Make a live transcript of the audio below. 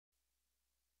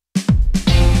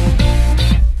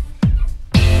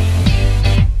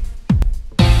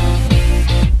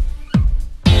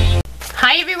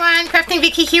Crafting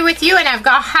Vicky here with you, and I've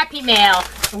got happy mail.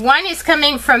 One is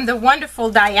coming from the wonderful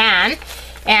Diane,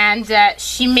 and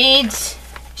she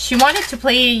wanted to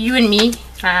play You and Me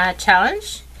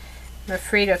challenge. I'm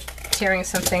afraid of tearing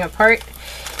something apart,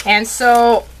 and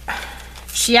so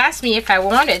she asked me if I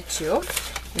wanted to,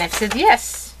 and I said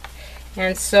yes.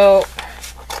 And so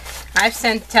I've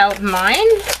sent out mine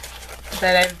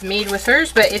that I've made with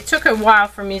hers, but it took a while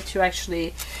for me to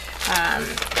actually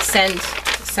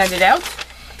send it out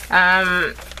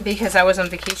because I was on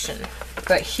vacation.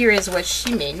 But here is what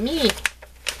she made me,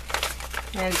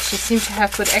 and she seems to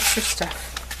have put extra stuff.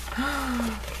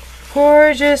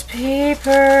 Gorgeous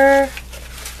paper,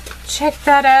 check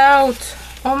that out.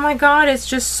 Oh my god, it's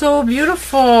just so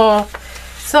beautiful.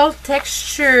 It's all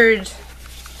textured,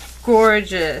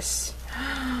 gorgeous.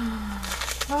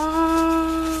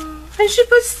 Oh, and she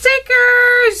put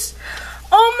stickers.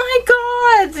 Oh my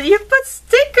god, you put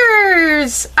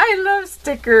stickers! I love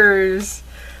stickers.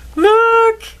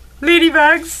 Look,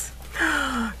 ladybugs.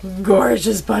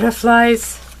 Gorgeous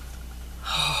butterflies.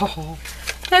 Oh,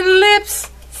 and lips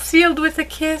sealed with a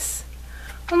kiss.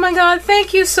 Oh my god,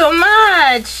 thank you so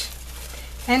much.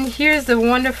 And here's the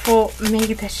wonderful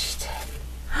make that she did.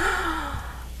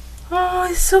 Oh,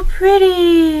 it's so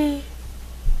pretty.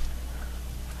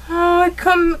 Oh, it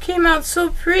came out so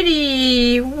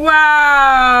pretty.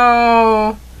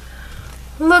 Wow.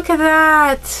 Look at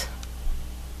that.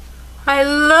 I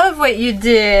love what you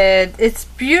did. It's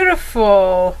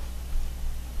beautiful.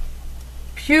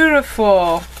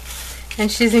 Beautiful.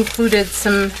 And she's included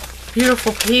some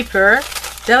beautiful paper,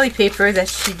 deli paper that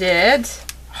she did.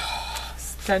 Oh,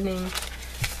 stunning.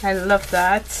 I love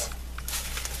that.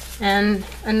 And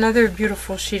another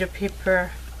beautiful sheet of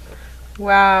paper.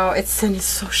 Wow, it's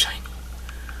so shiny.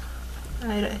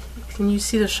 Can you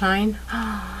see the shine?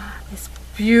 Oh, it's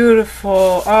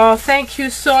beautiful. Oh, thank you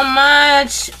so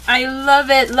much. I love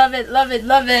it, love it, love it,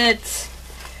 love it.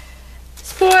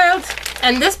 Spoiled.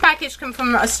 And this package comes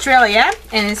from Australia,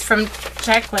 and it's from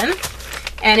Jacqueline.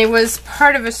 And it was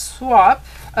part of a swap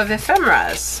of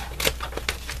ephemeras.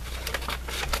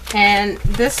 And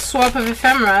this swap of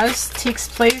ephemeras takes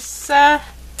place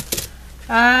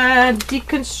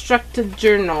deconstructed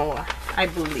journal, I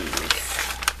believe,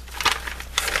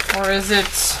 or is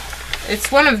it?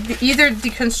 It's one of the, either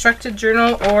deconstructed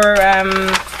journal or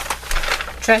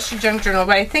trashy junk journal,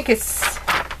 but I think it's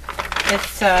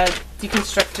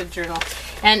deconstructed journal.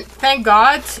 And thank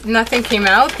God nothing came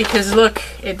out, because look,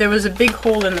 there was a big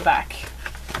hole in the back.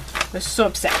 I was so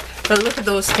upset. But look at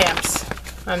those stamps.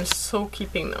 I'm so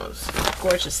keeping those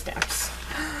gorgeous stamps.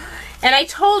 And I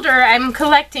told her I'm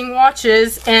collecting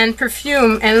watches and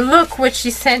perfume, and look what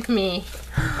she sent me.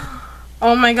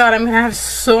 Oh my god, I'm gonna have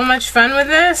so much fun with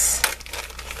this.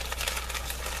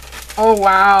 Oh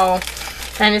wow.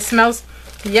 And it smells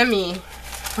yummy.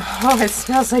 Oh, it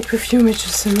smells like perfume. It's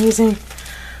just amazing.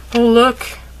 Oh,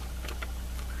 look.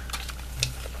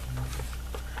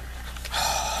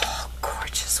 Oh,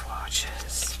 gorgeous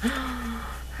watches.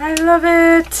 I love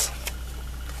it.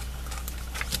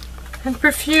 And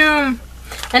perfume,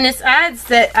 and it's ads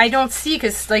that I don't see,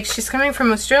 because like she's coming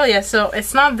from Australia, so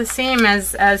it's not the same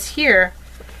as here.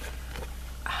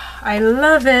 I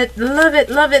love it, love it,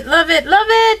 love it, love it, love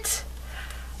it.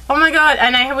 Oh my god,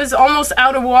 and I was almost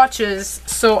out of watches,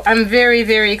 so I'm very,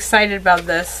 very excited about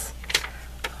this.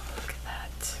 Look at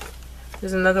that.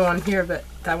 There's another one here, but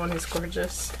that one is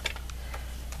gorgeous.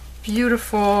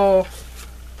 Beautiful.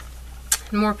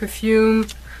 More perfume.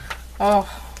 Oh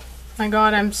my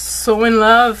god, I'm so in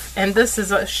love. And this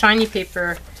is a shiny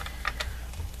paper.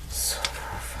 So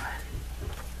fun.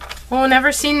 Oh,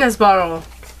 never seen this bottle.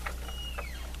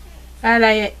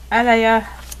 Alaya.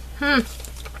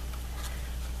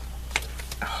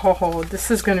 Oh, this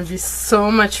is gonna be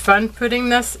so much fun putting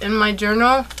this in my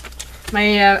journal, my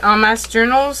en masse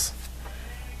journals.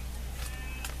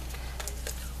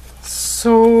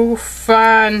 So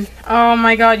fun. Oh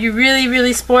my god, you really,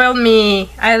 really spoiled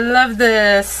me. I love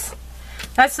this.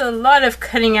 That's a lot of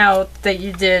cutting out that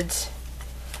you did.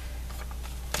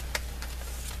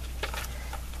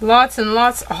 Lots and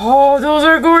lots. Oh, those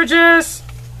are gorgeous.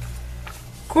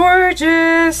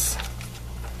 Gorgeous.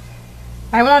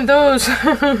 I want those.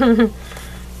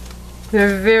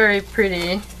 They're very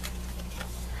pretty.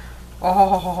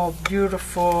 Oh,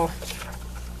 beautiful.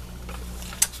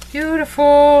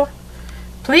 Beautiful.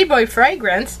 Playboy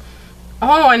fragrance.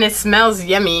 Oh, and it smells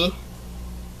yummy.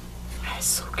 It's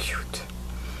so cute.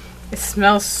 It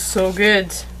smells so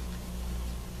good.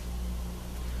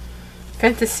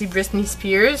 Fantasy Britney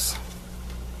Spears.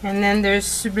 And then there's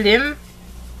Sublime.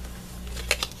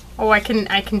 Oh, I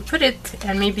can put it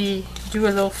and maybe do a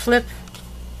little flip.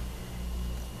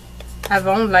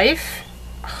 Avant Life.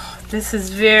 Oh, this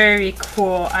is very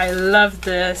cool. I love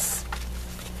this.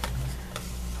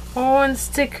 Oh, and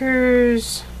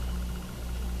stickers.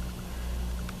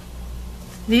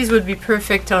 These would be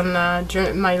perfect on my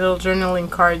little journaling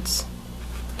cards.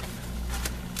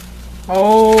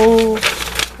 Oh,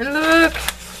 and look,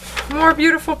 more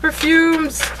beautiful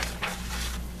perfumes.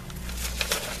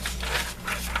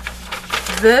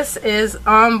 This is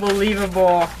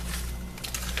unbelievable.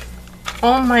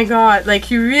 Oh my god,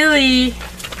 like you really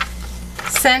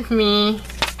sent me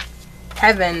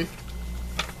heaven.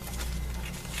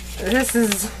 This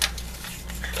is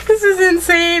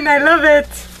insane. I love it.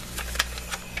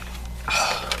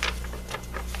 Oh,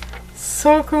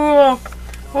 so cool.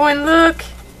 Oh, and look,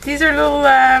 these are little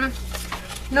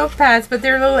notepads, but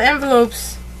they're little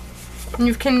envelopes, and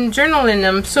you can journal in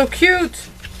them. So cute.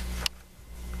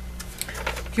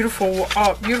 Beautiful,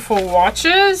 beautiful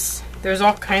watches. There's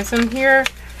all kinds in here.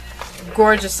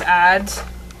 Gorgeous ads.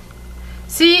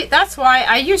 See, that's why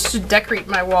I used to decorate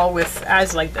my wall with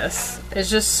ads like this. It's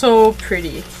just so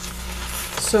pretty.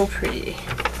 So pretty.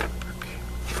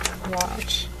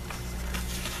 Watch.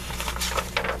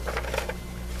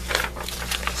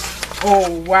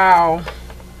 Oh, wow.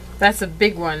 That's a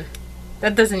big one.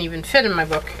 That doesn't even fit in my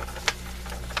book.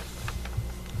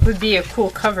 Would be a cool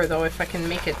cover though if I can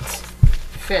make it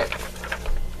fit.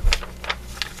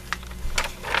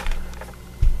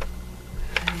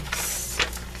 Nice.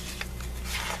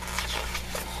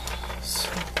 So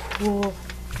cool.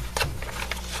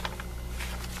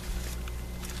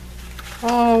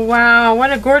 Oh wow,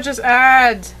 what a gorgeous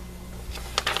ad.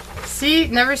 See,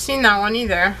 never seen that one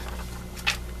either.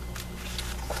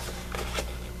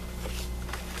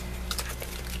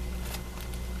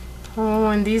 Oh,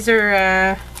 and these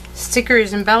are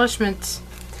stickers, embellishments.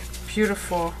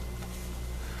 Beautiful.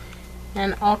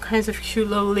 And all kinds of cute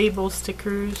little label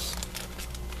stickers.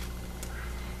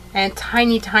 And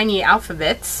tiny, tiny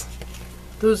alphabets.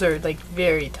 Those are like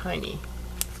very tiny.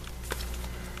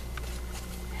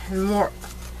 And more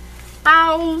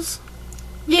owls.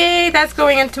 Yay, that's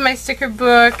going into my sticker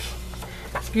book.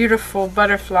 Beautiful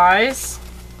butterflies.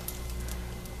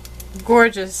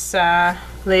 Gorgeous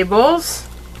labels.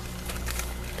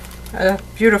 A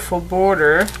beautiful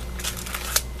border.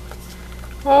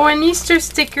 Oh, and Easter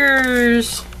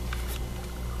stickers.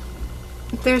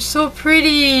 They're so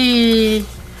pretty.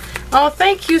 Oh,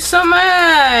 thank you so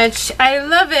much. I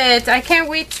love it. I can't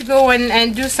wait to go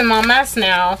and do some en masse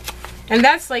now. And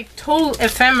that's like total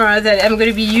ephemera that I'm going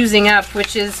to be using up,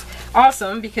 which is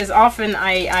awesome because often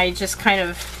I just kind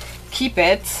of keep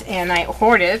it and I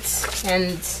hoard it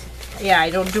and yeah, I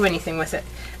don't do anything with it.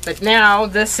 But now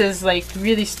this is like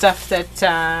really stuff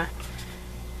that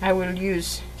I will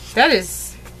use. That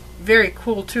is very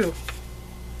cool too.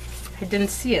 I didn't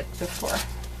see it before.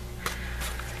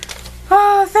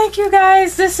 Oh, thank you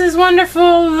guys. This is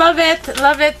wonderful. Love it.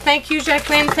 Love it. Thank you,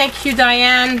 Jacqueline. Thank you,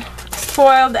 Diane.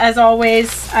 Spoiled as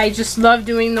always. I just love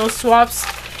doing those swaps.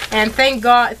 And thank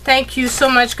God. Thank you so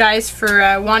much, guys,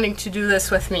 for wanting to do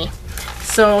this with me.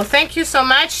 So thank you so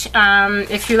much.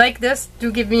 If you like this,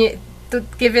 do give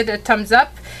it a thumbs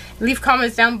up. Leave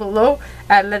comments down below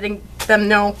letting them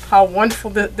know how wonderful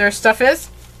their stuff is.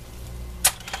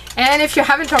 And if you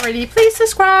haven't already, please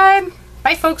subscribe.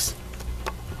 Bye, folks.